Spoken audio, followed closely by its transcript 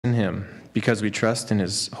him, because we trust in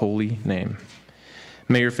his holy name.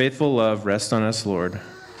 May your faithful love rest on us, Lord,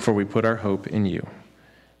 for we put our hope in you.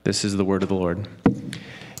 This is the word of the Lord.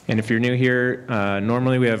 And if you're new here,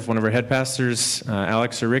 normally we have one of our head pastors,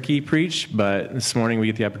 Alex or Ricky, preach, but this morning we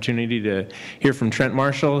get the opportunity to hear from Trent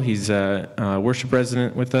Marshall. He's a worship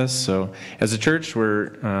resident with us. So as a church,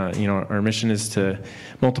 our mission is to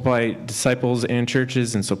multiply disciples and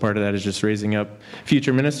churches, and so part of that is just raising up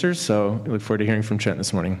future ministers. So we look forward to hearing from Trent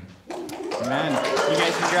this morning. Amen. You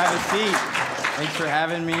guys can grab a seat. Thanks for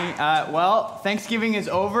having me. Well, Thanksgiving is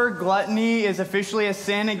over. Gluttony is officially a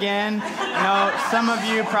sin again. I know some of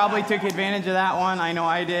you probably took advantage of that one. I know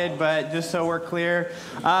I did, but just so we're clear.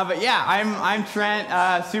 But yeah, I'm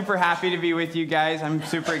Trent. Super happy to be with you guys. I'm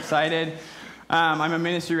super excited. I'm a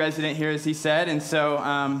ministry resident here, as he said, and so,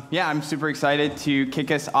 I'm super excited to kick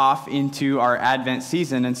us off into our Advent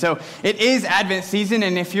season. And so, it is Advent season,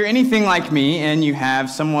 and if you're anything like me, and you have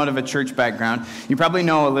somewhat of a church background, you probably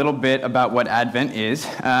know a little bit about what Advent is.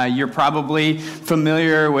 You're probably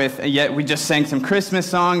familiar with, we just sang some Christmas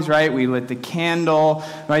songs, right? We lit the candle,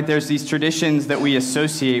 right? There's these traditions that we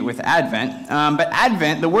associate with Advent. But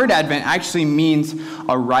Advent, the word Advent actually means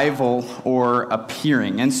arrival or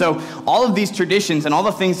appearing. And so, all of these traditions and all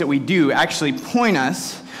the things that we do actually point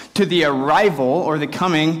us to the arrival or the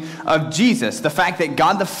coming of Jesus. The fact that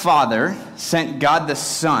God the Father sent God the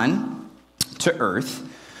Son to earth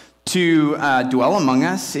to dwell among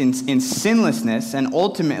us in sinlessness and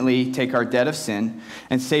ultimately take our debt of sin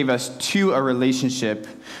and save us to a relationship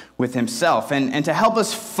with himself. And to help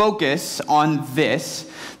us focus on this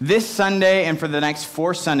Sunday and for the next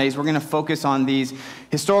 4 Sundays, we're going to focus on these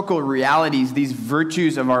historical realities, these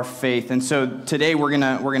virtues of our faith. And so today we're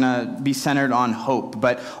gonna be centered on hope,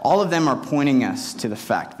 but all of them are pointing us to the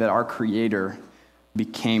fact that our Creator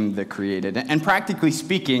became the created. And practically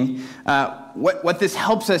speaking, what this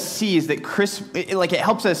helps us see is that it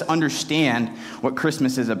helps us understand what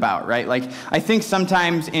Christmas is about, right? Like, I think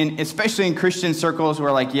sometimes, especially in Christian circles,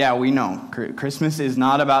 we're like, yeah, we know Christmas is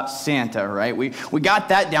not about Santa, right? We got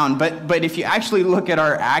that down, but if you actually look at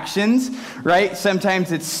our actions, right,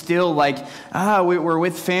 sometimes it's still like, we're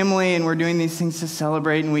with family and we're doing these things to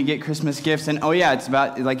celebrate and we get Christmas gifts and it's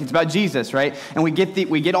about Jesus, right? And we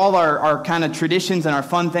get all our kind of traditions and our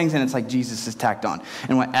fun things, and it's like Jesus is tacked on.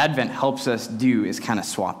 And what Advent helps us do is kind of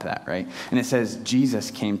swap that, right? And it says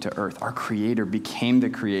Jesus came to earth. Our Creator became the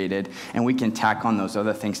created, and we can tack on those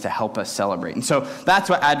other things to help us celebrate. And so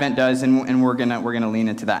that's what Advent does, and we're gonna lean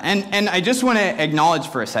into that. And I just want to acknowledge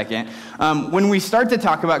for a second, when we start to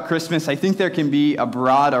talk about Christmas, I think there can be a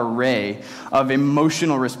broad array of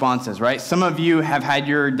emotional responses, right? Some of you have had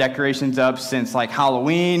your decorations up since like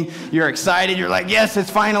Halloween. You're excited. You're like, yes,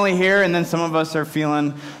 it's finally here. And then some of us are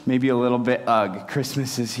feeling maybe a little bit,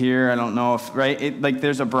 Christmas is here. I don't know if, right?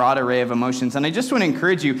 There's a broad array of emotions. And I just want to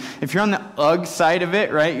encourage you, if you're on the side of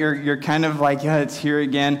it, right? You're kind of like, yeah, it's here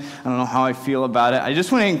again. I don't know how I feel about it. I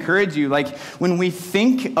just want to encourage you, like, when we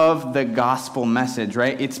think of the gospel message,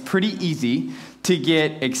 right? It's pretty easy to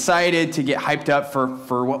get excited, to get hyped up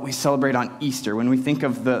for what we celebrate on Easter. When we think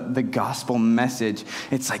of the gospel message,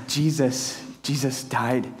 it's like Jesus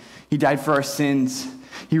died. He died for our sins.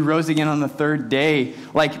 He rose again on the 3rd day.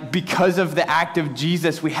 Like, because of the act of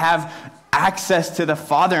Jesus, we have access to the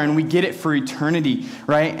Father, and we get it for eternity,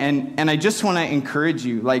 right? And I just want to encourage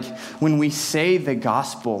you, like, when we say the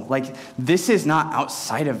gospel, like, this is not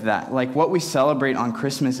outside of that. Like, what we celebrate on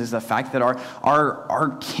Christmas is the fact that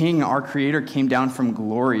our King, our Creator, came down from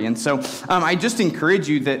glory. And so I just encourage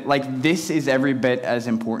you that, like, this is every bit as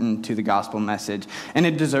important to the gospel message, and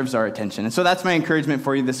it deserves our attention. And so that's my encouragement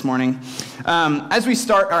for you this morning. As we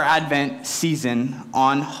start our Advent season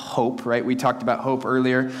on hope, right? We talked about hope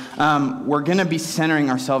earlier. We're going to be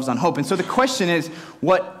centering ourselves on hope. And so the question is,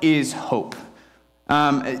 what is hope?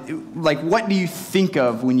 What do you think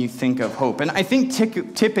of when you think of hope? And I think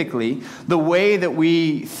typically the way that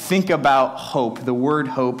we think about hope, the word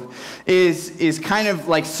hope, is kind of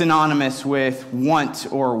like synonymous with want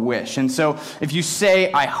or wish. And so if you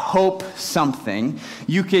say, I hope something,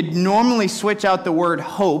 you could normally switch out the word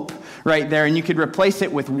hope right there, and you could replace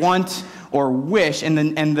it with want or wish, and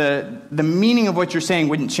the meaning of what you're saying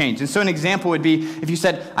wouldn't change. And so an example would be if you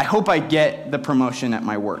said, I hope I get the promotion at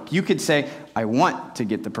my work. You could say, I want to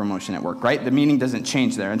get the promotion at work, right? The meaning doesn't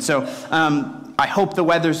change there. And so I hope the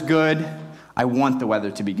weather's good. I want the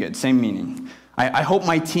weather to be good. Same meaning. I hope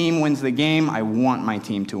my team wins the game. I want my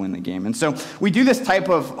team to win the game. And so we do this type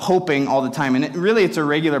of hoping all the time, and it's a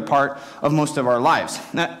regular part of most of our lives.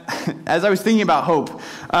 Now, as I was thinking about hope,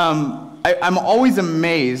 I'm always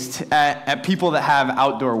amazed at people that have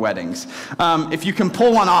outdoor weddings. If you can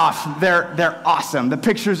pull one off, they're awesome. The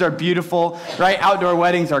pictures are beautiful, right? Outdoor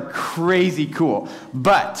weddings are crazy cool.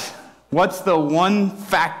 But what's the one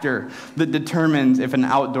factor that determines if an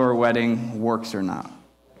outdoor wedding works or not?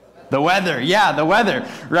 The weather, yeah, the weather,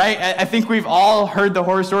 right? I think we've all heard the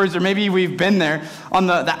horror stories, or maybe we've been there on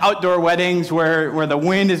the outdoor weddings where the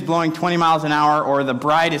wind is blowing 20 miles an hour, or the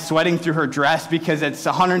bride is sweating through her dress because it's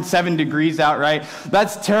 107 degrees out, right?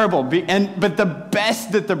 That's terrible. But the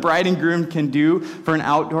best that the bride and groom can do for an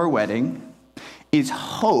outdoor wedding is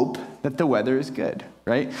hope that the weather is good,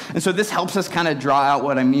 right? And so this helps us kind of draw out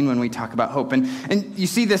what I mean when we talk about hope. And you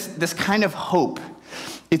see this kind of hope.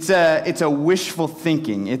 It's a wishful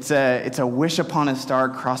thinking. It's a wish upon a star,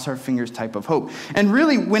 cross our fingers type of hope. And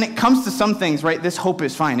really, when it comes to some things, right, this hope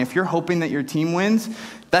is fine. If you're hoping that your team wins,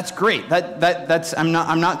 that's great. That's I'm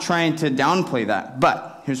not trying to downplay that.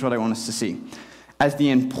 But here's what I want us to see: as the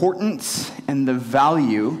importance and the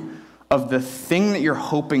value of the thing that you're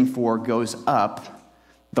hoping for goes up,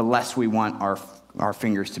 the less we want our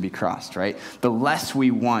fingers to be crossed, right? The less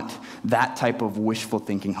we want that type of wishful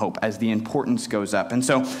thinking hope as the importance goes up. And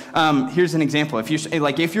so here's an example. If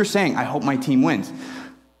you're saying, I hope my team wins,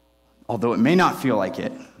 although it may not feel like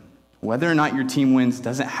it, whether or not your team wins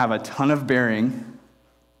doesn't have a ton of bearing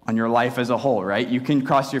on your life as a whole, right? You can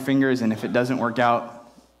cross your fingers, and if it doesn't work out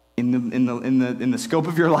in the scope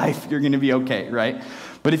of your life, you're going to be okay, right?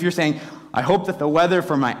 But if you're saying, I hope that the weather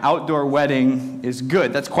for my outdoor wedding is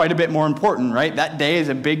good, that's quite a bit more important, right? That day is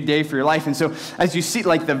a big day for your life. And so as you see,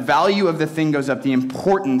 like, the value of the thing goes up, the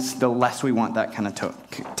importance, the less we want that kind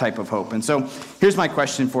of type of hope. And so here's my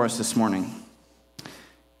question for us this morning.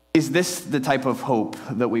 Is this the type of hope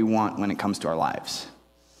that we want when it comes to our lives?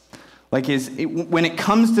 Like, when it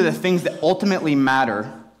comes to the things that ultimately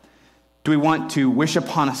matter, do we want to wish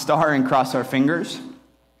upon a star and cross our fingers?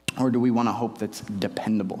 Or do we want a hope that's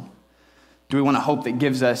dependable? Do we want a hope that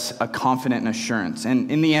gives us a confident assurance?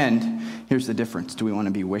 And in the end, here's the difference. Do we want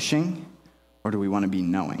to be wishing, or do we want to be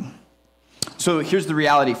knowing? So here's the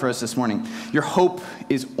reality for us this morning. Your hope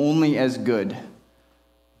is only as good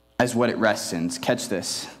as what it rests in. Catch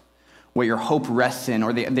this. What your hope rests in,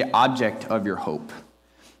 or the object of your hope,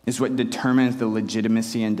 is what determines the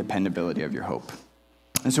legitimacy and dependability of your hope.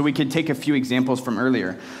 And so we could take a few examples from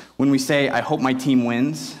earlier. When we say, I hope my team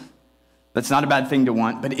wins, that's not a bad thing to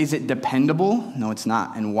want, but is it dependable? No, it's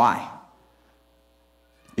not. And why?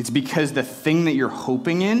 It's because the thing that you're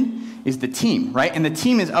hoping in is the team, right? And the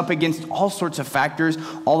team is up against all sorts of factors,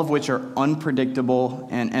 all of which are unpredictable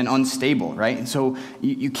and unstable, right? And so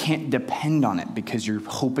you can't depend on it because you're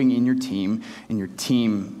hoping in your team, and your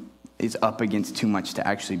team is up against too much to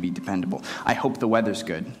actually be dependable. I hope the weather's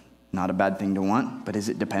good. Not a bad thing to want, but is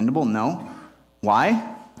it dependable? No.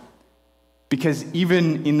 Why? Because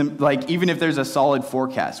even if there's a solid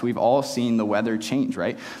forecast, we've all seen the weather change,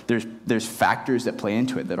 right? There's factors that play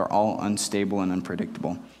into it that are all unstable and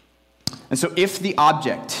unpredictable. And so if the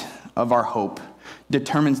object of our hope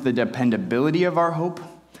determines the dependability of our hope,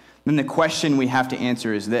 then the question we have to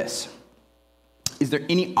answer is this: is there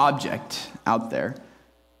any object out there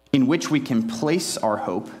in which we can place our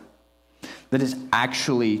hope that is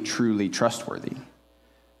actually truly trustworthy?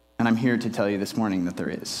 And I'm here to tell you this morning that there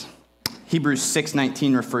is. Hebrews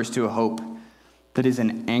 6:19 refers to a hope that is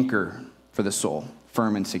an anchor for the soul,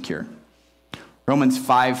 firm and secure. Romans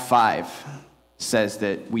 5:5 says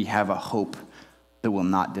that we have a hope that will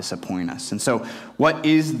not disappoint us. And so what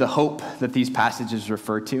is the hope that these passages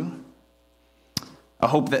refer to? A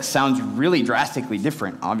hope that sounds really drastically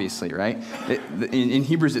different, obviously, right? In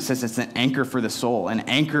Hebrews it says it's an anchor for the soul. An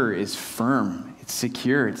anchor is firm, it's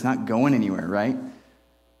secure, it's not going anywhere, right?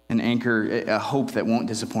 An anchor, a hope that won't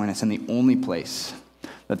disappoint us. And the only place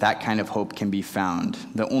that kind of hope can be found,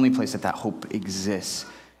 the only place that hope exists,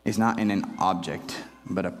 is not in an object,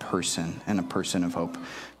 but a person, and a person of hope.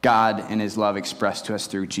 God and his love expressed to us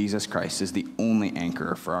through Jesus Christ is the only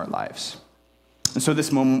anchor for our lives. And so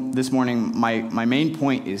this morning, my main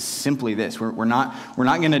point is simply this: we're not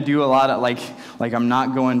going to do a lot of like I'm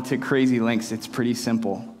not going to crazy lengths. It's pretty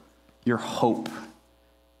simple. Your hope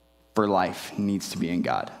for life needs to be in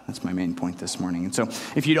God. That's my main point this morning. And so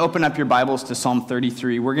if you'd open up your Bibles to Psalm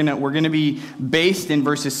 33, we're gonna be based in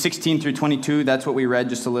verses 16 through 22. That's what we read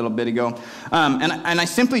just a little bit ago. And I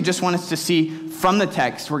simply just want us to see from the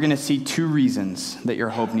text, we're going to see two reasons that your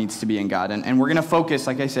hope needs to be in God. And we're going to focus,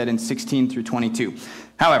 like I said, in 16 through 22.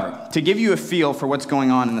 However, to give you a feel for what's going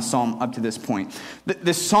on in the psalm up to this point,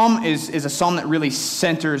 this psalm is a psalm that really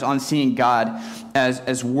centers on seeing God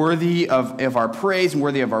as worthy of our praise and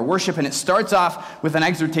worthy of our worship. And it starts off with an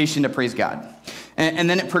exhortation to praise God. And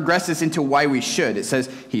then it progresses into why we should. It says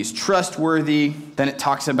he's trustworthy. Then it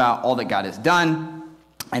talks about all that God has done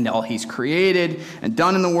and all he's created and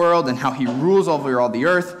done in the world and how he rules over all the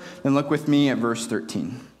earth. Then look with me at verse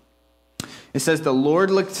 13. It says, the Lord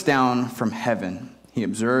looks down from heaven. He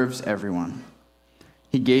observes everyone.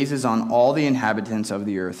 He gazes on all the inhabitants of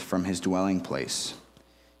the earth from his dwelling place.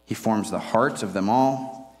 He forms the hearts of them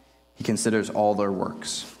all. He considers all their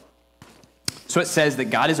works. So it says that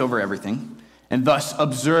God is over everything and thus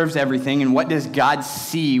observes everything. And what does God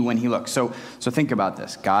see when he looks? So think about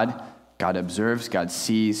this. God observes, God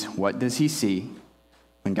sees. What does he see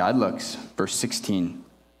when God looks? Verse 16.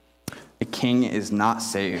 A king is not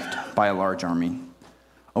saved by a large army.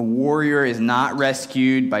 A warrior is not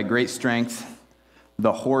rescued by great strength.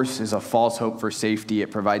 The horse is a false hope for safety.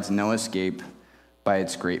 It provides no escape by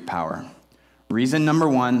its great power. Reason number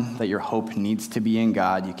one that your hope needs to be in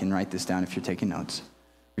God. You can write this down if you're taking notes.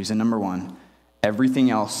 Reason number one,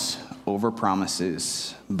 everything else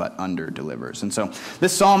overpromises but under-delivers. And so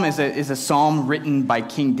this psalm is a psalm written by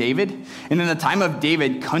King David. And in the time of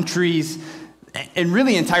David, countries and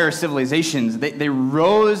really entire civilizations, they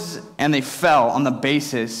rose and they fell on the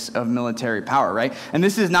basis of military power, right? And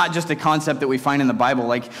this is not just a concept that we find in the Bible.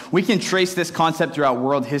 Like, we can trace this concept throughout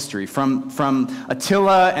world history, from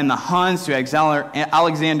Attila and the Huns to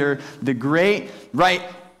Alexander the Great, right?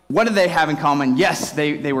 What did they have in common? Yes,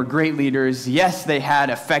 they were great leaders. Yes, they had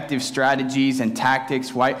effective strategies and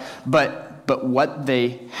tactics, right? But what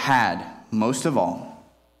they had, most of all,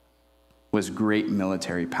 was great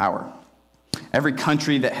military power. Every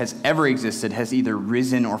country that has ever existed has either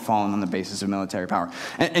risen or fallen on the basis of military power.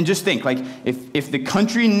 And just think, like, if the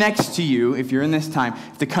country next to you, if you're in this time,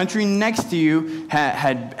 if the country next to you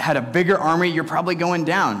had a bigger army, you're probably going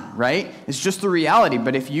down, right? It's just the reality.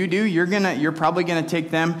 But if you do, you're probably gonna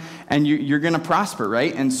take them and you're gonna prosper,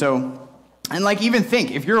 right? And so, and like, even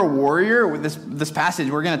think, if you're a warrior, with this passage,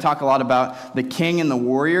 we're gonna talk a lot about the king and the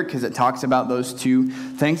warrior because it talks about those two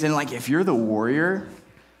things. And like, if you're the warrior,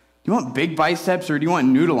 do you want big biceps or do you want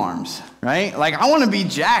noodle arms, right? Like, I want to be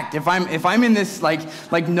jacked if I'm in this,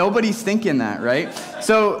 like nobody's thinking that, right?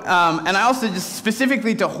 So, and I also just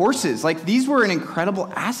specifically to horses, like, these were an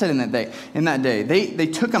incredible asset in that day. They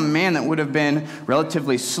took a man that would have been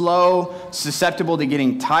relatively slow, susceptible to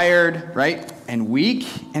getting tired, right, and weak,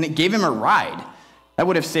 and it gave him a ride. That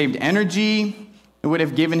would have saved energy. It would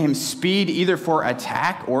have given him speed either for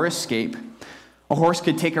attack or escape. A horse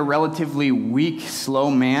could take a relatively weak,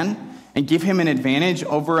 slow man and give him an advantage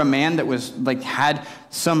over a man that was had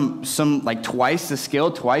some like twice the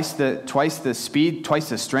skill, twice the speed, twice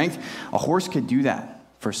the strength. A horse could do that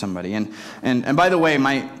for somebody. And by the way,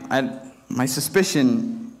 my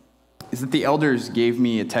suspicion is that the elders gave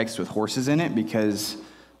me a text with horses in it because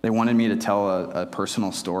they wanted me to tell a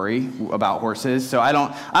personal story about horses. So I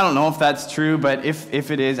don't know if that's true, but if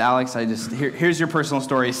it is, Alex, here's your personal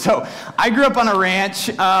story. So I grew up on a ranch.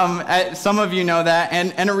 Some of you know that.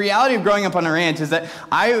 And a reality of growing up on a ranch is that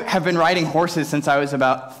I have been riding horses since I was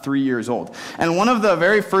about 3 years old. And one of the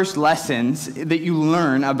very first lessons that you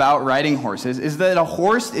learn about riding horses is that a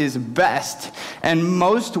horse is best and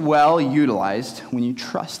most well utilized when you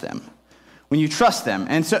trust them. When you trust them.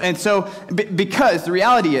 And so because the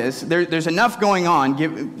reality is there's enough going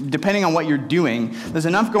on, depending on what you're doing, there's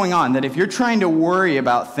enough going on that if you're trying to worry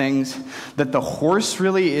about things that the horse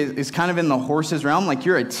really is kind of in the horse's realm, like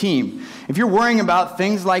you're a team. If you're worrying about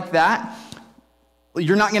things like that,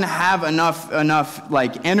 you're not going to have enough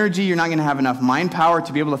like energy. You're not going to have enough mind power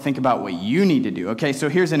to be able to think about what you need to do. Okay, so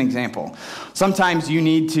here's an example. Sometimes you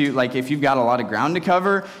need to, like, if you've got a lot of ground to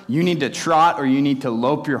cover, you need to trot or you need to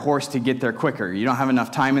lope your horse to get there quicker. You don't have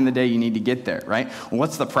enough time in the day. You need to get there, right? Well,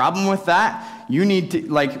 what's the problem with that? You need to,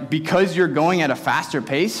 like, because you're going at a faster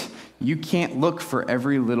pace, you can't look for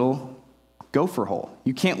every little gopher hole.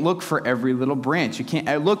 You can't look for every little branch. You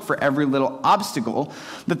can't look for every little obstacle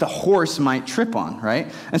that the horse might trip on,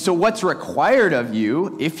 right? And so what's required of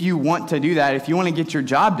you, if you want to do that, if you want to get your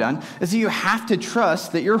job done, is that you have to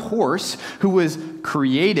trust that your horse, who was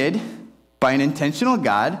created by an intentional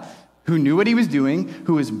God, who knew what he was doing,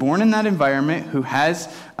 who was born in that environment, who has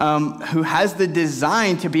the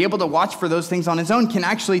design to be able to watch for those things on his own, can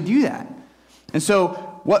actually do that. And so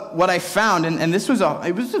what I found, and this was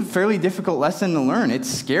a fairly difficult lesson to learn. It's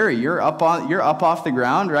scary. You're up off the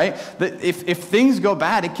ground, right? That if things go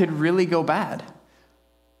bad, it could really go bad.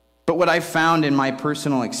 But what I've found in my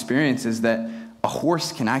personal experience is that a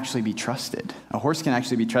horse can actually be trusted. A horse can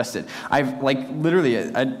actually be trusted. I've literally,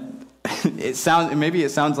 it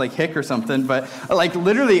sounds like hick or something, but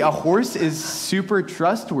literally a horse is super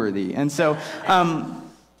trustworthy. And so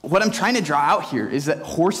what I'm trying to draw out here is that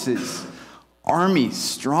horses, armies,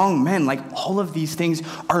 strong men, all of these things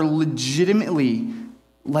are legitimately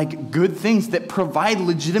good things that provide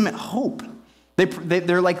legitimate hope.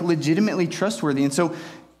 They're legitimately trustworthy. And so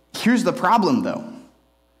here's the problem, though.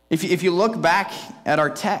 If you look back at our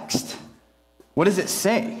text, what does it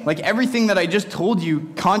say? Everything that I just told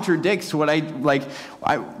you contradicts what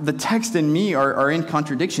the text and me are in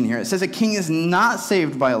contradiction here. It says a king is not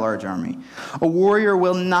saved by a large army. A warrior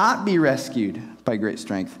will not be rescued by great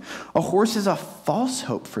strength. A horse is a false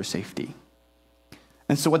hope for safety.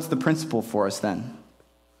 And so what's the principle for us then?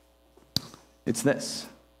 It's this.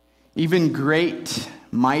 Even great,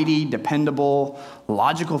 mighty, dependable,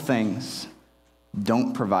 logical things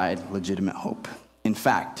don't provide legitimate hope. In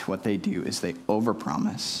fact, what they do is they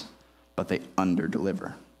overpromise, but they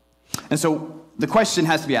underdeliver. And so the question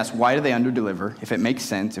has to be asked, why do they underdeliver? If it makes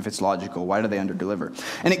sense, if it's logical, why do they underdeliver?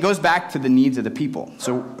 And it goes back to the needs of the people.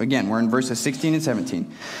 So again, we're in verses 16 and 17.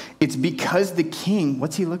 It's because the king,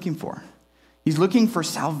 what's he looking for? He's looking for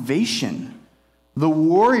salvation. The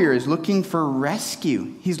warrior is looking for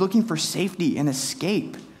rescue. He's looking for safety and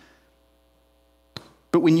escape.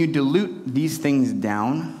 But when you dilute these things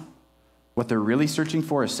down, what they're really searching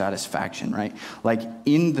for is satisfaction, right?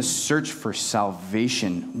 In the search for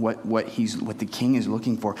salvation, what the king is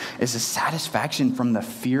looking for is a satisfaction from the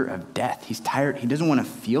fear of death. He's tired. He doesn't want to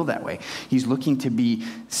feel that way. He's looking to be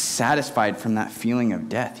satisfied from that feeling of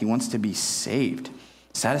death. He wants to be saved.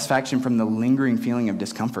 Satisfaction from the lingering feeling of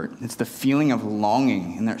discomfort. It's the feeling of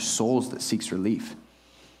longing in their souls that seeks relief.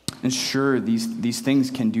 And sure, these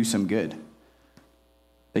things can do some good.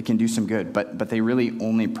 They can do some good, but they really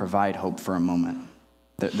only provide hope for a moment.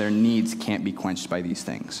 Their needs can't be quenched by these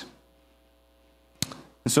things.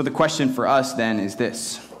 And so the question for us then is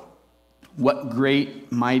this. What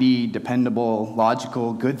great, mighty, dependable,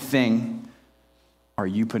 logical, good thing are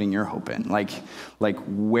you putting your hope in?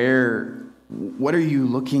 What are you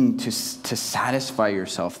looking to satisfy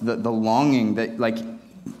yourself? The longing that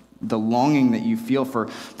you feel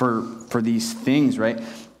for these things, right?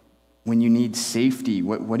 When you need safety,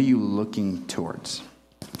 what are you looking towards?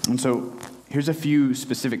 And so here's a few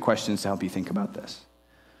specific questions to help you think about this.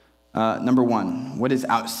 Number one, what is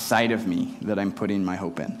outside of me that I'm putting my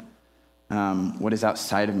hope in? What is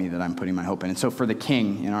outside of me that I'm putting my hope in? And so for the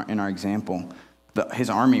king, in our example, his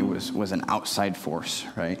army was an outside force,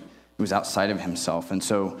 right? It was outside of himself. And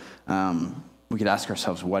so we could ask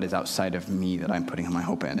ourselves, what is outside of me that I'm putting my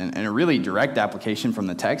hope in? And a really direct application from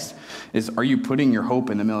the text is, are you putting your hope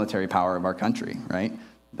in the military power of our country, right?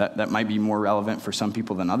 That might be more relevant for some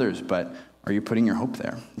people than others, but are you putting your hope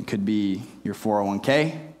there? It could be your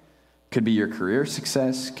 401k, could be your career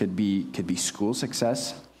success, could be school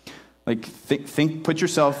success. Put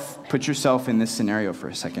yourself in this scenario for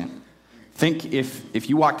a second. Think if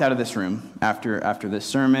you walked out of this room after this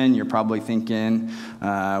sermon, you're probably thinking,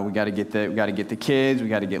 we got to get the kids, we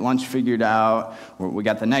got to get lunch figured out, we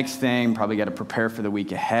got the next thing, probably got to prepare for the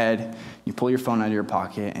week ahead. You pull your phone out of your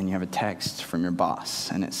pocket and you have a text from your boss,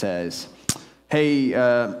 and it says, "Hey,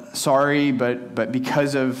 sorry, but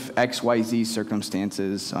because of XYZ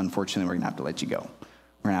circumstances, unfortunately, we're gonna have to let you go.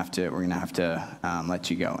 We're gonna have to let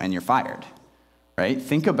you go, and you're fired." Right?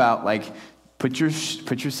 Think about Put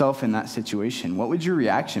yourself in that situation. What would your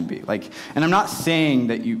reaction be? And I'm not saying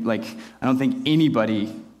that I don't think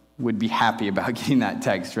anybody would be happy about getting that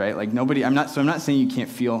text, right? Nobody. I'm not saying you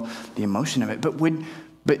can't feel the emotion of it, but would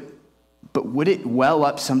it well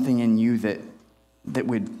up something in you that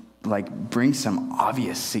would bring some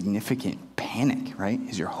obvious, significant panic, right?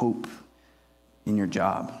 Is your hope in your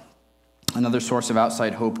job? Another source of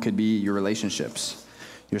outside hope could be your relationships.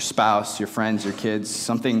 Your spouse, your friends, your kids.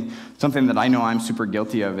 Something that I know I'm super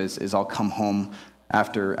guilty of is I'll come home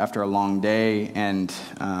after a long day, and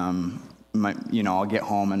I'll get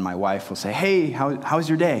home and my wife will say, "Hey, how's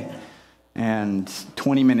your day?" And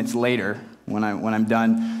 20 minutes later, when I'm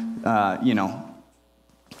done,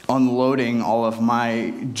 unloading all of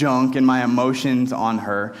my junk and my emotions on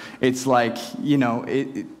her, it's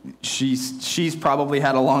she's probably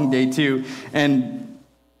had a long day too, and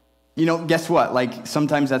guess what?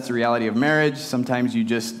 Sometimes that's the reality of marriage. Sometimes you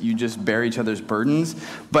just bear each other's burdens.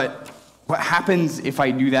 But what happens if I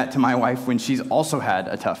do that to my wife when she's also had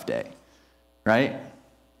a tough day, right?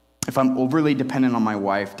 If I'm overly dependent on my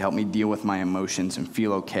wife to help me deal with my emotions and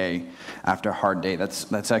feel okay after a hard day,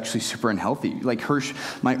 that's actually super unhealthy. Like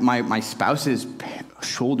my spouse's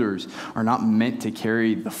shoulders are not meant to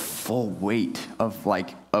carry the full weight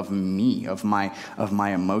of me, of my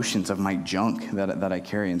emotions, of my junk that I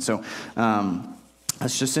carry. And so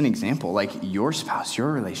that's just an example. Like your spouse,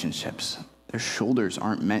 your relationships, their shoulders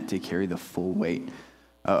aren't meant to carry the full weight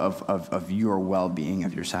of your well-being,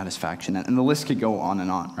 of your satisfaction. And the list could go on,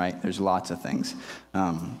 right? There's lots of things,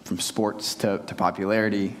 from sports to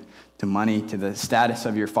popularity, to money, to the status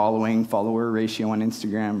of your follower ratio on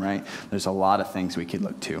Instagram, right? There's a lot of things we could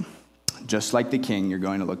look to. Just like the king, you're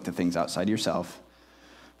going to look to things outside yourself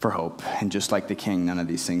for hope. And just like the king, none of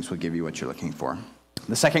these things will give you what you're looking for.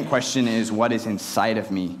 The second question is, what is inside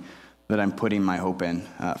of me that I'm putting my hope in?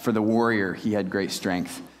 For the warrior, he had great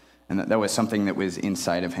strength. And that was something that was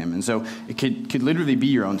inside of him. And so it could literally be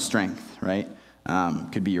your own strength, right?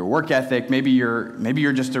 Could be your work ethic. Maybe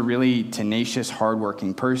you're just a really tenacious,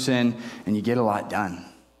 hardworking person, and you get a lot done.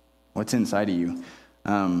 What's inside of you?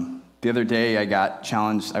 The other day, I got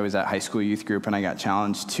challenged. I was at high school youth group, and I got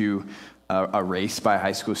challenged to a race by a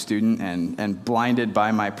high school student, and blinded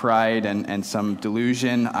by my pride and some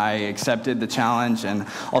delusion, I accepted the challenge. And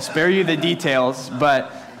I'll spare you the details, but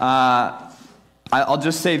I'll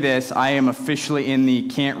just say this: I am officially in the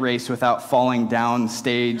can't race without falling down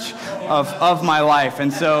stage of my life.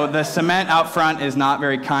 And so the cement out front is not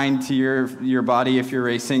very kind to your body if you're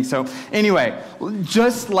racing. So anyway,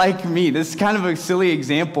 just like me, this is kind of a silly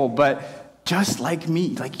example, but just like me,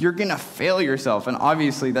 like you're going to fail yourself. And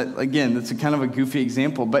obviously that, again, that's a kind of a goofy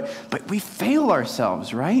example, but we fail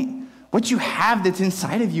ourselves, right? What you have that's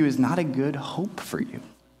inside of you is not a good hope for you.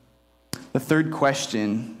 The third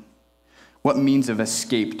question: what means of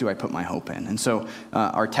escape do I put my hope in? And so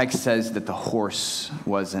our text says that the horse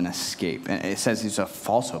was an escape. And it says it's a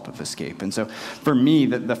false hope of escape. And so for me,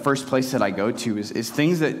 the first place that I go to is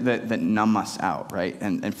things that numb us out, right?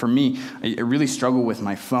 And for me, I really struggle with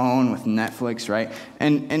my phone, with Netflix, right?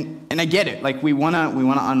 And I get it. Like we wanna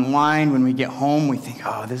unwind when we get home. We think,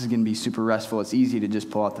 oh, this is gonna be super restful. It's easy to just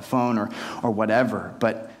pull out the phone or whatever.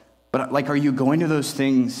 But like, are you going to those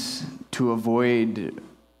things to avoid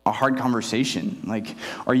a hard conversation? Like,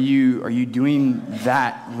 are you doing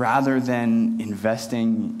that rather than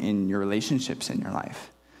investing in your relationships in your life?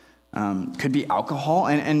 Could be alcohol,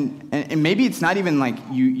 and maybe it's not even like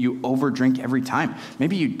you overdrink every time.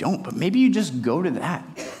 Maybe you don't, but maybe you just go to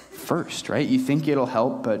that first, right? You think it'll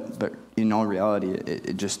help, but in all reality,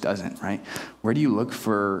 it just doesn't, right? Where do you look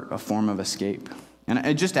for a form of escape? And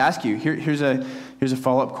I just ask you, here's a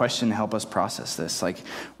follow-up question to help us process this. Like,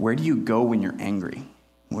 where do you go when you're angry?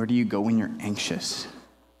 Where do you go when you're anxious?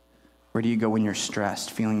 Where do you go when you're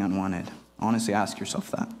stressed, feeling unwanted? Honestly, ask yourself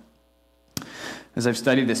that. As I've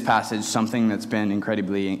studied this passage, something that's been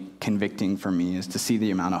incredibly convicting for me is to see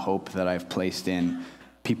the amount of hope that I've placed in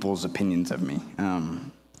people's opinions of me.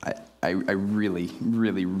 I really,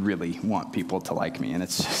 really, really want people to like me, and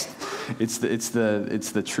it's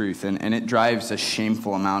the truth, and it drives a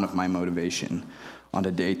shameful amount of my motivation on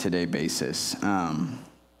a day-to-day basis.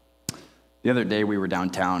 The other day we were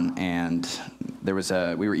downtown, and we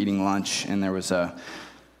were eating lunch, and there was a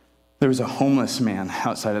homeless man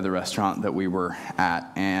outside of the restaurant that we were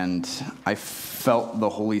at, and I felt the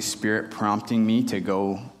Holy Spirit prompting me to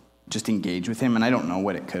go just engage with him, and I don't know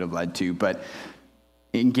what it could have led to, but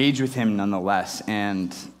engage with him nonetheless.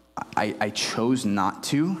 And I chose not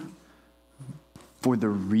to, for the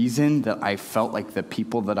reason that I felt like the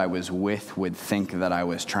people that I was with would think that I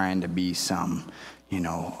was trying to be some,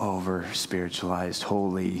 over-spiritualized,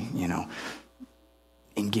 holy,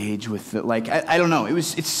 engage with the, I don't know.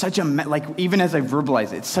 It's such a, even as I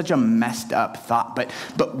verbalize it, it's such a messed up thought. But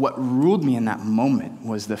what ruled me in that moment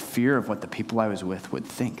was the fear of what the people I was with would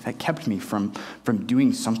think. That kept me from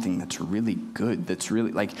doing something that's really good, that's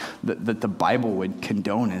really, that the Bible would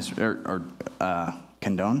condone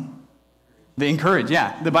condone? The encourage,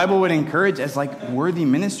 yeah. The Bible would encourage as worthy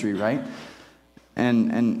ministry, right?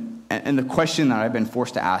 And the question that I've been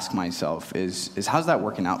forced to ask myself is how's that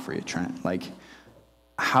working out for you, Trent?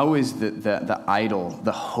 How is the idol,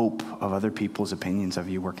 the hope of other people's opinions of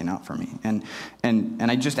you working out for me? And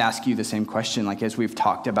I just ask you the same question, as we've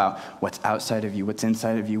talked about what's outside of you, what's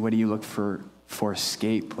inside of you, what do you look for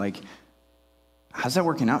escape? How's that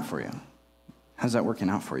working out for you? How's that working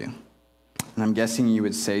out for you? And I'm guessing you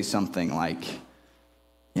would say something like,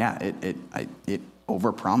 yeah, it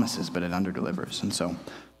overpromises, but it underdelivers. And so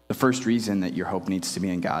the first reason that your hope needs to be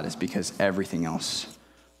in God is because everything else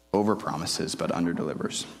overpromises, but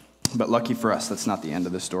underdelivers. But lucky for us, that's not the end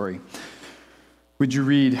of the story. Would you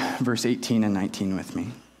read verse 18 and 19 with me?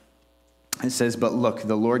 It says, "But look,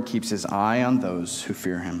 the Lord keeps his eye on those who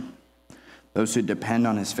fear him, those who depend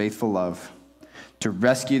on his faithful love, to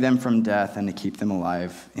rescue them from death and to keep them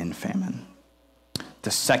alive in famine."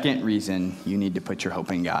 The second reason you need to put your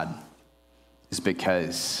hope in God is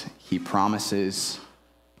because he promises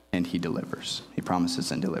and he delivers. He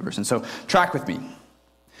promises and delivers. And so track with me.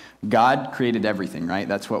 God created everything, right?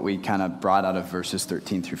 That's what we kind of brought out of verses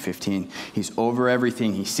 13 through 15. He's over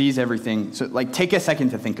everything. He sees everything. So take a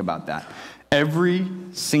second to think about that. Every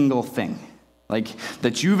single thing,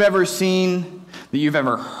 that you've ever seen, that you've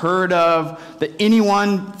ever heard of, that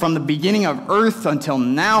anyone from the beginning of earth until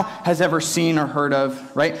now has ever seen or heard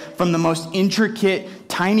of, right? From the most intricate,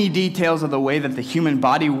 tiny details of the way that the human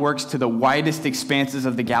body works to the widest expanses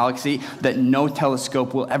of the galaxy that no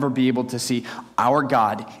telescope will ever be able to see. Our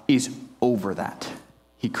God is over that.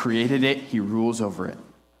 He created it. He rules over it.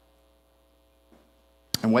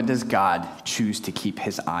 And what does God choose to keep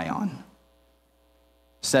his eye on?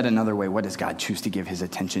 Said another way, what does God choose to give his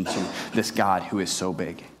attention to? This God who is so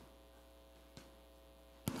big.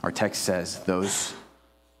 Our text says, those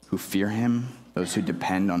who fear him, those who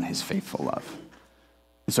depend on his faithful love.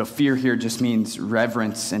 And so fear here just means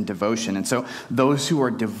reverence and devotion. And so those who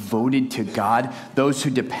are devoted to God, those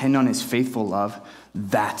who depend on his faithful love,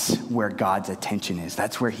 that's where God's attention is.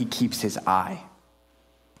 That's where he keeps his eye.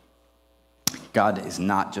 God is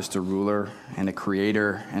not just a ruler and a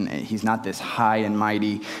creator, and he's not this high and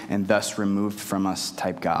mighty and thus removed from us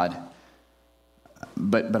type God.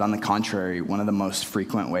 But on the contrary, one of the most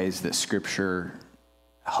frequent ways that Scripture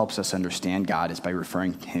helps us understand God is by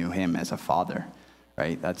referring to him as a father,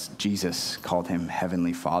 right? That's Jesus called him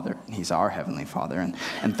Heavenly Father. He's our Heavenly Father,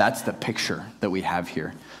 and that's the picture that we have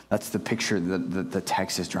here. That's the picture that the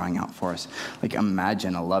text is drawing out for us.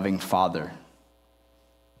 Imagine a loving father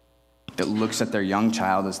that looks at their young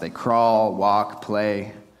child as they crawl, walk,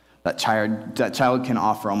 play. That child can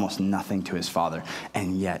offer almost nothing to his father,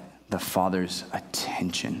 and yet the father's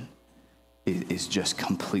attention is just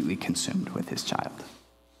completely consumed with his child.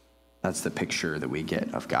 That's the picture that we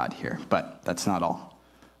get of God here, but that's not all.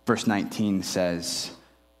 Verse 19 says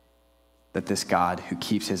that this God who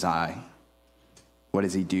keeps his eye, what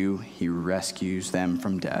does he do? He rescues them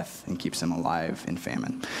from death and keeps them alive in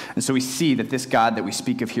famine. And so we see that this God that we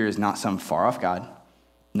speak of here is not some far-off God.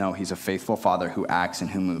 No, he's a faithful father who acts and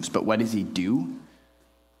who moves. But what does he do?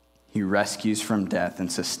 He rescues from death and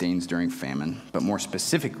sustains during famine. But more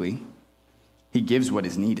specifically, he gives what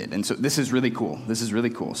is needed. And so this is really cool.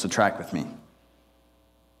 So track with me.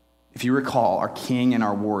 If you recall, our king and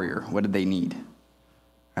our warrior, what did they need?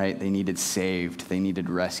 Right? They needed saved. They needed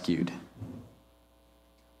rescued.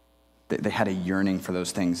 They had a yearning for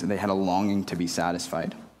those things. They had a longing to be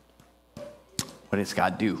satisfied. What does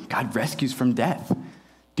God do? God rescues from death.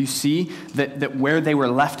 Do you see that where they were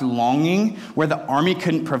left longing, where the army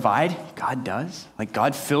couldn't provide, God does?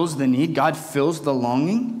 God fills the need. God fills the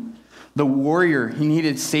longing. The warrior, he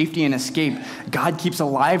needed safety and escape. God keeps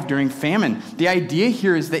alive during famine. The idea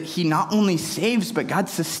here is that he not only saves, but God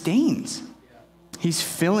sustains. He's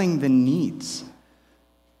filling the needs.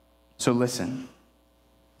 So listen.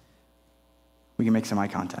 We can make some eye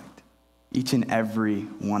contact. Each and every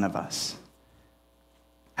one of us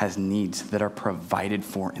has needs that are provided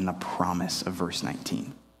for in the promise of verse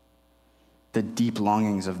 19. The deep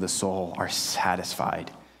longings of the soul are satisfied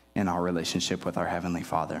in our relationship with our Heavenly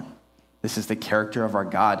Father. This is the character of our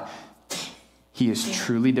God. He is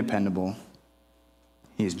truly dependable.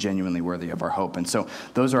 He is genuinely worthy of our hope. And so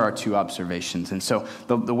those are our two observations. And so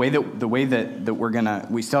the way that we're gonna,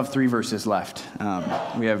 we still have 3 verses left.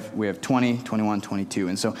 We have 20, 21, 22.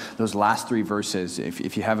 And so those last 3 verses,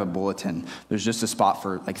 if you have a bulletin, there's just a spot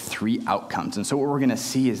for 3 outcomes. And so what we're gonna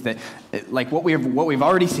see is that what we've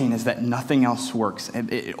already seen is that nothing else works.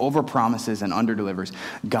 It overpromises and underdelivers.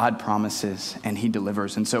 God promises and he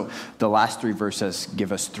delivers. And so the last 3 verses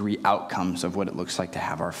give us 3 outcomes of what it looks like to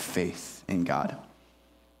have our faith in God.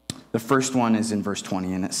 The first one is in verse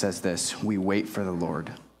 20, and it says this: we wait for the Lord.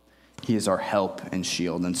 He is our help and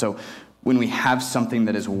shield. And so when we have something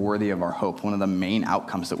that is worthy of our hope, one of the main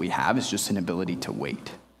outcomes that we have is just an ability to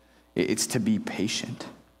wait. It's to be patient.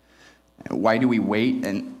 Why do we wait?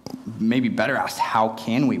 And maybe better asked, how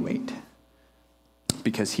can we wait?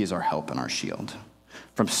 Because he is our help and our shield.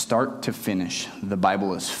 From start to finish, the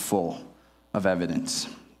Bible is full of evidence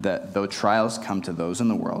that though trials come to those in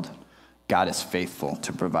the world, God is faithful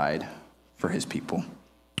to provide for his people.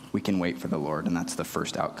 We can wait for the Lord, and that's the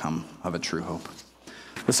first outcome of a true hope.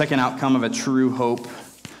 The second outcome of a true hope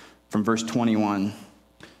from verse 21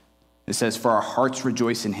 It says, for our hearts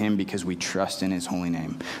rejoice in him because we trust in his holy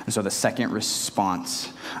name. And so the second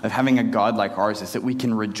response of having a God like ours is that we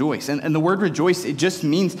can rejoice. And the word rejoice, it just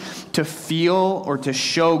means to feel or to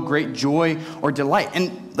show great joy or delight.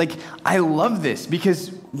 And like, I love this because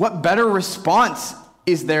what better response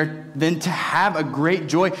is there than to have a great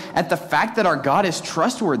joy at the fact that our God is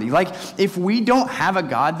trustworthy? Like, if we don't have a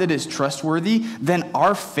God that is trustworthy, then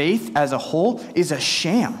our faith as a whole is a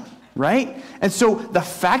sham. Right? And so the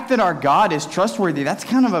fact that our God is trustworthy, that's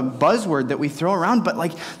kind of a buzzword that we throw around, but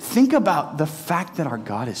like, think about the fact that our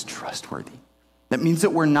God is trustworthy. That means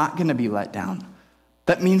that we're not going to be let down.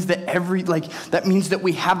 That means that that means that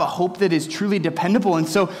we have a hope that is truly dependable. And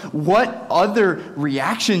so what other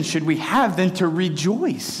reaction should we have than to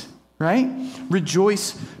rejoice, right?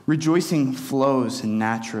 Rejoicing flows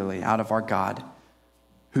naturally out of our God,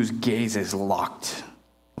 whose gaze is locked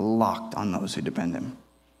on those who depend on him.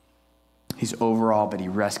 He's over all, but he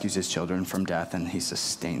rescues his children from death and he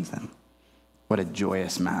sustains them. What a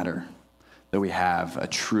joyous matter that we have a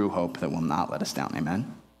true hope that will not let us down.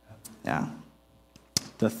 Amen? Yeah.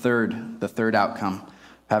 The third outcome of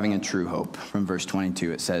having a true hope, from verse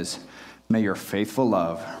 22, it says, may your faithful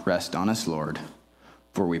love rest on us, Lord,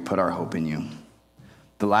 for we put our hope in you.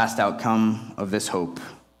 The last outcome of this hope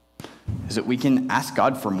is that we can ask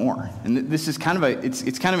God for more. And this is kind of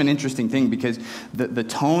it's kind of an interesting thing because the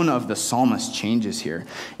tone of the psalmist changes here.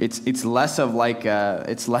 It's less of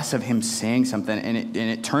him saying something, and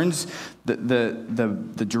it turns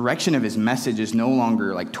the direction of his message is no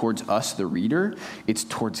longer like towards us, the reader. It's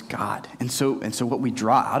towards God. And so what we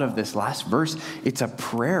draw out of this last verse, it's a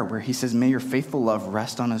prayer where he says, may your faithful love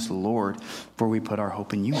rest on us, Lord, for we put our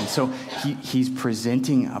hope in you. And so he's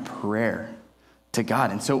presenting a prayer to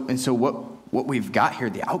God. And so what we've got here,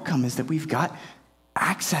 the outcome is that we've got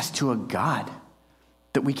access to a God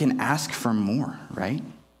that we can ask for more, right?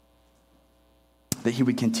 That he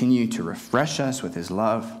would continue to refresh us with his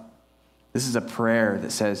love. This is a prayer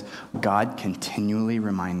that says, God, continually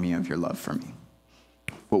remind me of your love for me.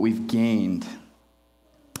 What we've gained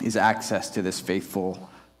is access to this faithful,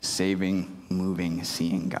 saving, moving,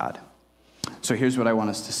 seeing God. So here's what I want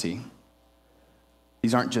us to see.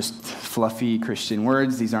 These aren't just fluffy Christian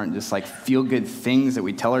words. These aren't just like feel-good things that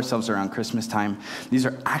we tell ourselves around Christmas time. These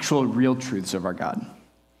are actual real truths of our God.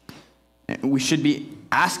 We should be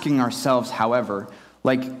asking ourselves, however,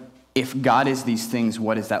 like, if God is these things,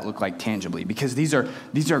 what does that look like tangibly? Because these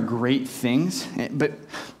are great things, but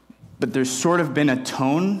there's sort of been a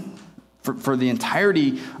tone for the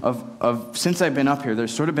entirety of since I've been up here,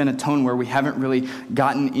 there's sort of been a tone where we haven't really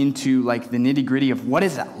gotten into like the nitty-gritty of what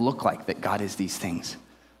does that look like that God is these things.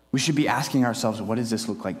 We should be asking ourselves, what does this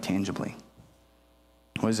look like tangibly?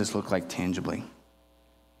 What does this look like tangibly?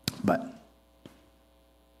 But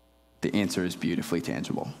the answer is beautifully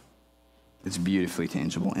tangible. It's beautifully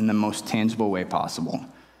tangible. In the most tangible way possible,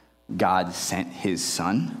 God sent his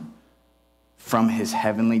Son from his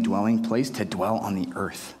heavenly dwelling place to dwell on the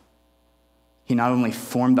earth. He not only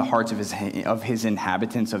formed the hearts of his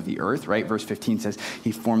inhabitants of the earth, right? Verse 15 says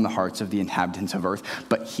he formed the hearts of the inhabitants of earth,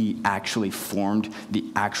 but he actually formed the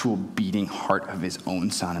actual beating heart of his own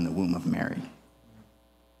Son in the womb of Mary.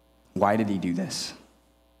 Why did he do this?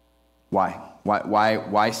 Why?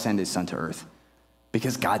 Why send his Son to earth?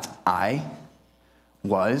 Because God's eye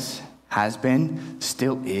was, has been,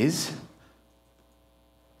 still is.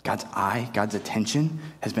 God's eye, God's attention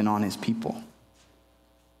has been on his people.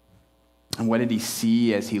 And what did he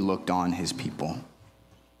see as he looked on his people?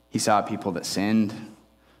 He saw a people that sinned,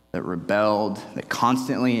 that rebelled, that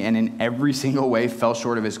constantly and in every single way fell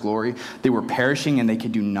short of his glory. They were perishing and they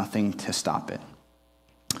could do nothing to stop it.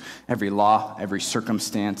 Every law, every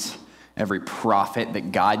circumstance, every prophet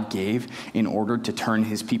that God gave in order to turn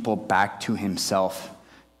his people back to himself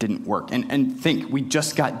didn't work. And think, we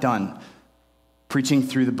just got done preaching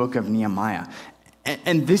through the book of Nehemiah.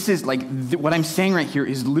 And this is like, what I'm saying right here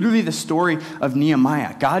is literally the story of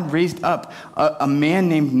Nehemiah. God raised up a man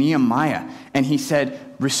named Nehemiah, and he said,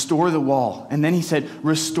 restore the wall. And then he said,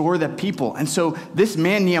 restore the people. And so this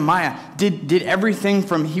man, Nehemiah, did everything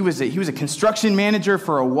from, he was a construction manager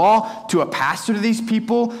for a wall, to a pastor to these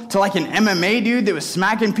people, to like an MMA dude that was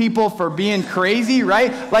smacking people for being crazy,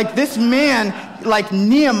 right? Like this man, like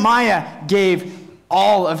Nehemiah, gave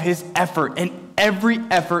all of his effort, and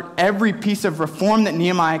every piece of reform that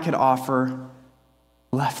Nehemiah could offer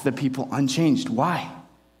left the people unchanged. Why?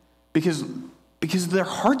 Because their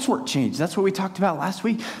hearts weren't changed. That's what we talked about last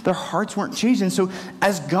week. Their hearts weren't changed. And so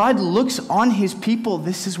as God looks on his people,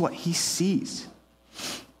 this is what he sees.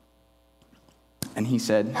 And he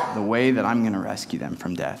said, the way that I'm going to rescue them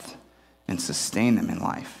from death and sustain them in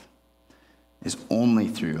life is only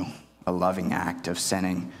through a loving act of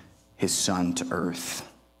sending his son to earth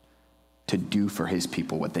to do for his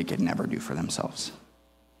people what they could never do for themselves.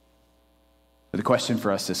 But the question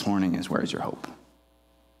for us this morning is, where is your hope?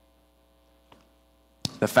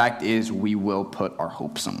 The fact is, we will put our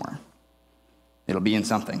hope somewhere. It'll be in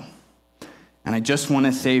something. And I just want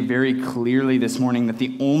to say very clearly this morning that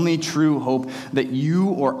the only true hope that you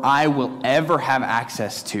or I will ever have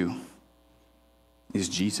access to is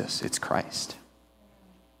Jesus. It's Christ.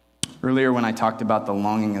 Earlier when I talked about the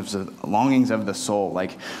longings of the soul,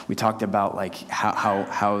 like we talked about like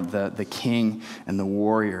how the king and the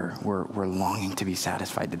warrior were longing to be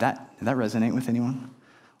satisfied. Did that resonate with anyone?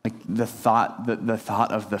 Like the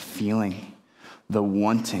thought of the feeling, the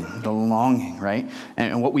wanting, the longing, right?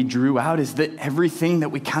 And what we drew out is that everything that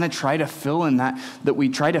we kind of try to fill in that we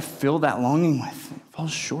try to fill that longing with, it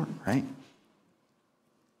falls short, right?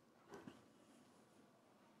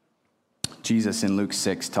 Jesus in Luke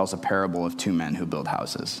 6 tells a parable of two men who build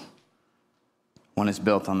houses. One is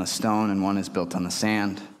built on the stone and one is built on the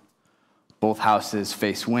sand. Both houses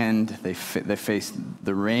face wind, they face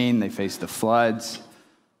the rain, they face the floods,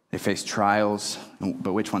 they face trials,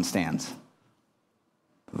 but which one stands?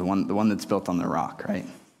 The one that's built on the rock, right?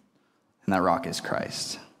 And that rock is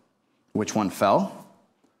Christ. Which one fell?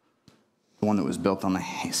 The one that was built on the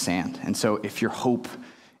sand. And so if your hope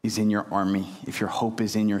is in your army, if your hope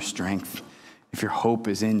is in your strength, if your hope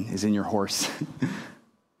is in your horse,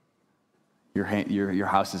 your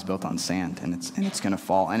house is built on sand, and it's going to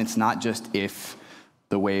fall. And it's not just if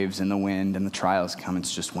the waves and the wind and the trials come,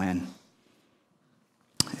 it's just when.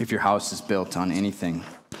 If your house is built on anything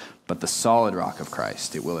but the solid rock of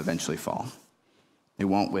Christ, it will eventually fall. It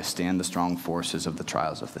won't withstand the strong forces of the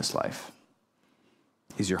trials of this life.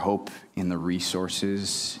 Is your hope in the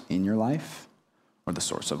resources in your life or the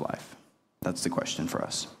source of life? That's the question for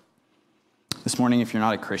us. This morning, if you're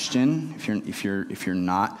not a Christian, if you're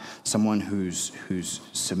not someone who's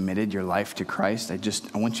submitted your life to Christ,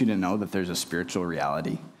 I want you to know that there's a spiritual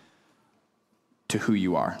reality to who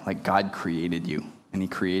you are. Like God created you, and he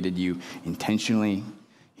created you intentionally.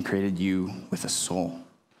 He created you with a soul.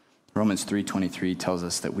 Romans 3:23 tells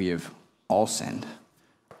us that we have all sinned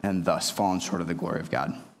and thus fallen short of the glory of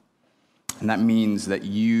God. And that means that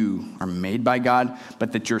you are made by God,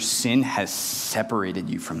 but that your sin has separated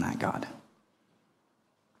you from that God.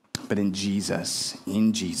 But in Jesus,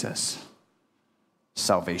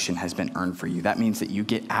 salvation has been earned for you. That means that you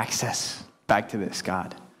get access back to this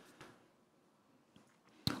God.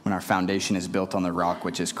 When our foundation is built on the rock,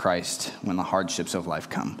 which is Christ, when the hardships of life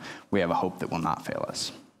come, we have a hope that will not fail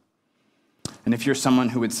us. And if you're someone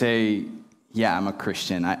who would say, yeah, I'm a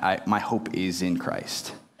Christian, my hope is in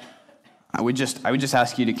Christ, I would just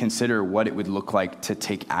ask you to consider what it would look like to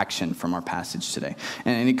take action from our passage today.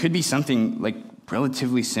 And it could be something like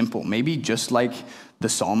relatively simple, maybe just like the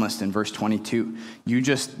psalmist in verse 22. You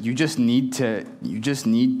just need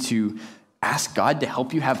to ask God to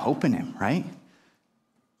help you have hope in him, right?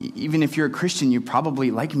 Even if you're a Christian, you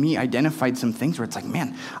probably, like me, identified some things where it's like,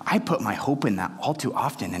 man, I put my hope in that all too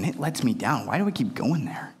often and it lets me down. Why do I keep going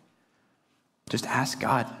there? Just ask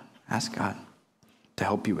God to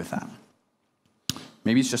help you with that.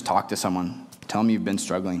 Maybe it's just talk to someone. Tell them you've been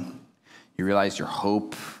struggling. You realize your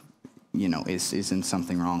hope, is in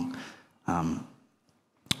something wrong.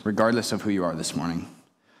 Regardless of who you are this morning,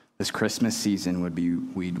 this Christmas season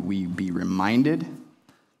we'd be reminded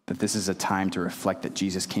that this is a time to reflect that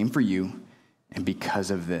Jesus came for you, and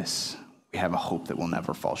because of this, we have a hope that will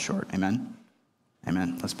never fall short. Amen?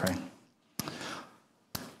 Amen. Let's pray.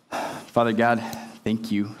 Father God,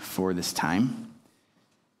 thank you for this time.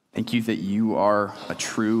 Thank you that you are a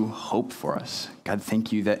true hope for us. God,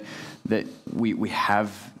 thank you that we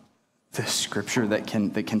have the scripture that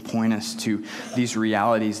can point us to these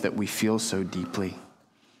realities that we feel so deeply.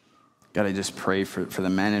 God, I just pray for the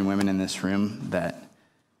men and women in this room that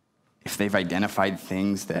if they've identified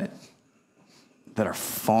things that are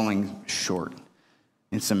falling short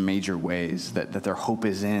in some major ways, that their hope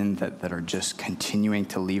is in, that are just continuing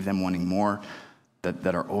to leave them wanting more,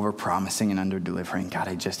 that are over-promising and under-delivering, God,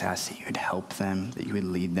 I just ask that you would help them, that you would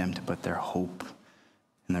lead them to put their hope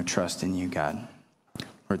and their trust in you, God.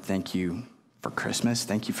 Lord, thank you for Christmas.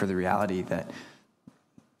 Thank you for the reality that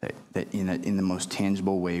in the most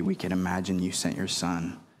tangible way we can imagine you sent your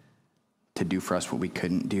son to do for us what we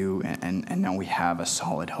couldn't do, and now we have a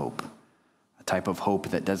solid hope, a type of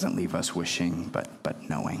hope that doesn't leave us wishing, but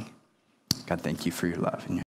knowing. God, thank you for your love.